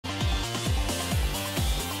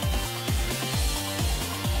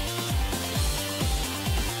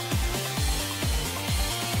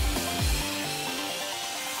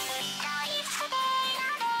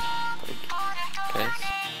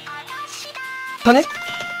Tonic?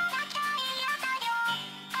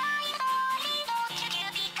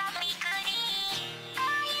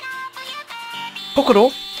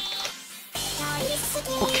 포크로?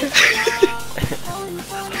 오케이.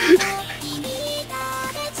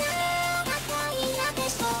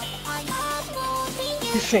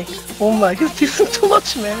 Dissing. Oh my, he's dissing too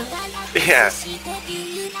much, man. Yeah.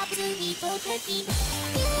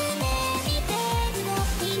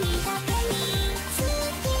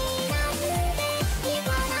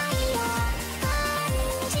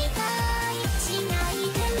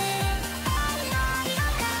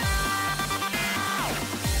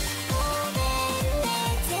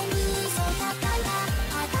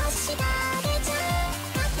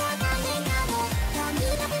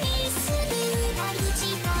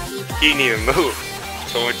 He didn't even move.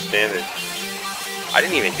 So much damage. I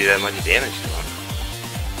didn't even do that much damage to him.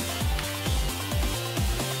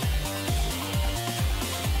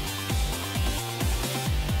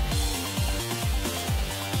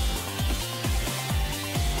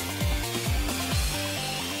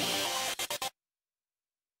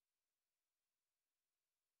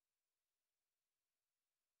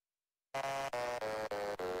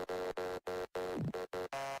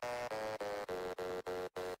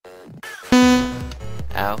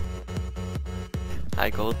 Ow. Hi,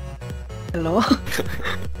 Gold. Hello?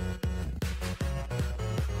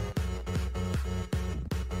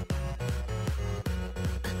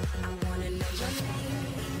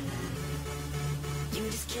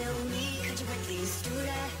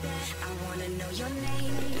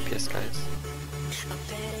 DPS guys.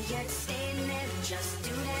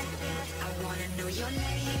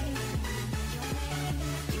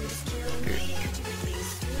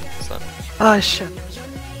 Son. Ah, shit.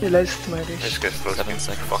 Realized my I dish. just got slow 7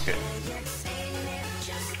 seconds. Fuck it.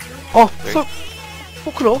 Oh, Wait. so...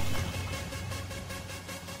 포크로?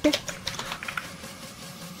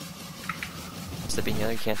 Slipping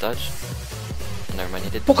yellow, you can't dodge. Never mind,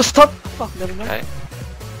 you did. 포크 스탑! Fuck, never mind. Okay.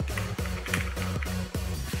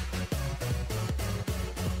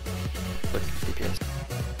 Look, DPS.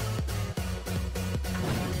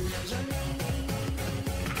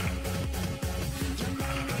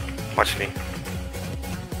 Watch me.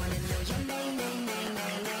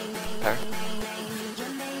 Power.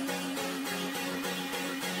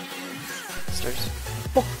 Stairs.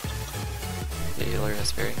 Oh. The healer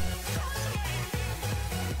has fairy.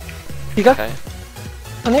 비가? Okay.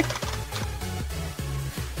 Tonic?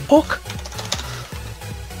 포크?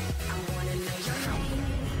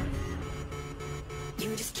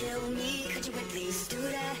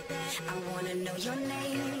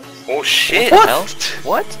 Oh shit! What? Hell?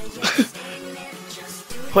 What?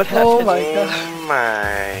 What happened? Oh my god. Oh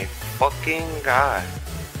my fucking god.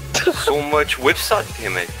 So much whipsaw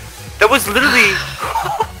damage. That was literally...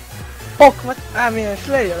 Poke, what? I mean,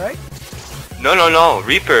 Slayer, right? No,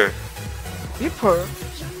 Reaper. Reaper?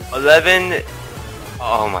 11...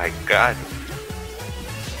 Oh my god.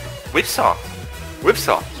 Whipsaw.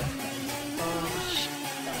 Whipsaw.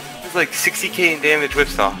 It's like 60k in damage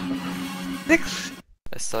whipsaw. 6?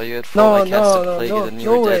 I saw you at full. No, I cast no, a no, plague no, and then you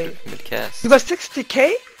no were way. dead mid-cast. You got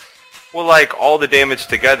 60k? Well, like, all the damage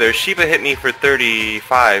together, Shiba hit me for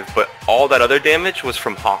 35, but all that other damage was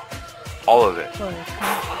from Hawk. All of it. Oh my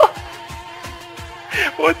god.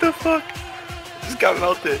 What the fuck? Just got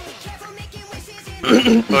melted.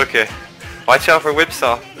 Okay. Watch out for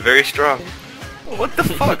Whipsaw. Very strong. What the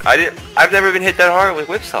fuck? I've never been hit that hard with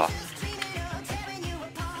Whipsaw.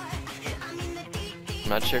 I'm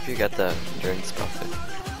not sure if you got the endurance buff.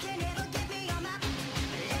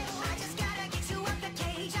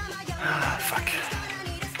 Ah, fuck.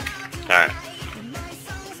 Alright.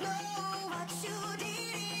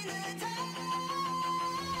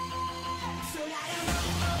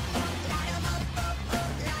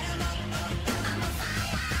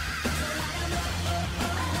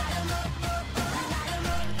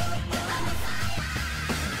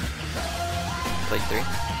 Play 3.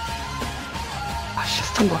 아, 씨,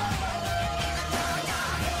 스턴볼.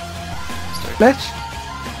 Start. Match?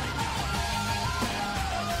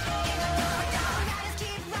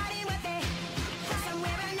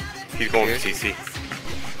 He's going for CC.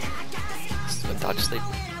 Dodge sleep.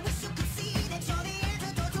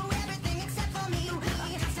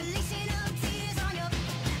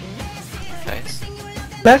 Nice.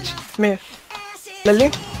 Match? Me.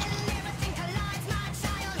 Lily?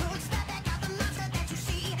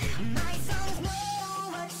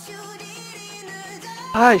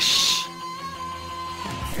 아이씨.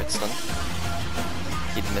 Good stun.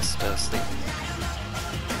 He'd missed sleep.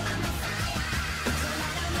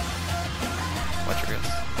 Watch your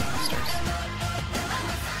wrist. Stairs.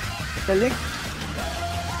 렐링?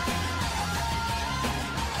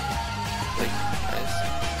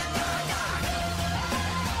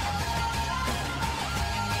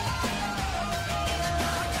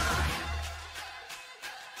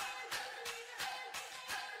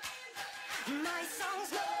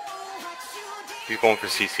 He's going for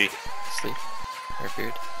CC. Sleep. Or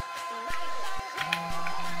beard.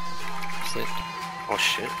 Sleep. Oh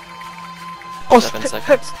shit. 어 7 스택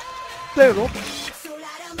seconds. 플레이로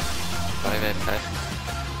 5 at 5.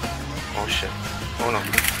 Oh shit. Oh no.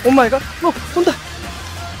 오마이갓 너 돈다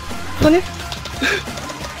아니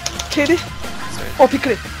캐리 Sorry. 어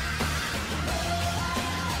비크리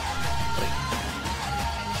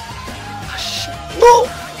아씨 노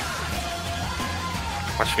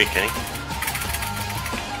Watch me, Kenny.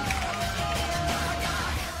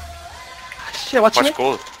 아씨 watch me Watch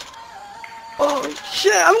gold. 어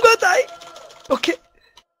shit I'm gonna die 오케이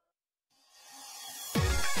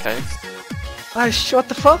Okay. 아이씨 what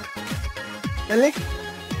the fuck 렐리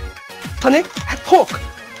터닝 포크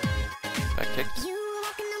Back kick.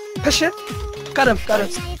 패시 got him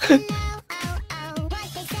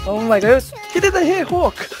oh my god he didn't hit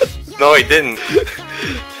hook No, he didn't.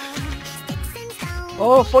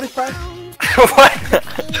 oh 45 What?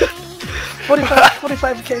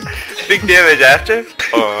 45k Big damage after?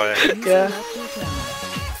 Oh, yeah. yeah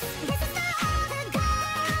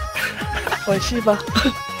oh 씨발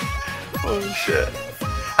Holy shit.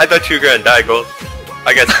 I thought you were gonna die, gold.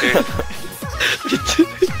 I got scared. 미친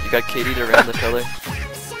You got KD to ram the pillar.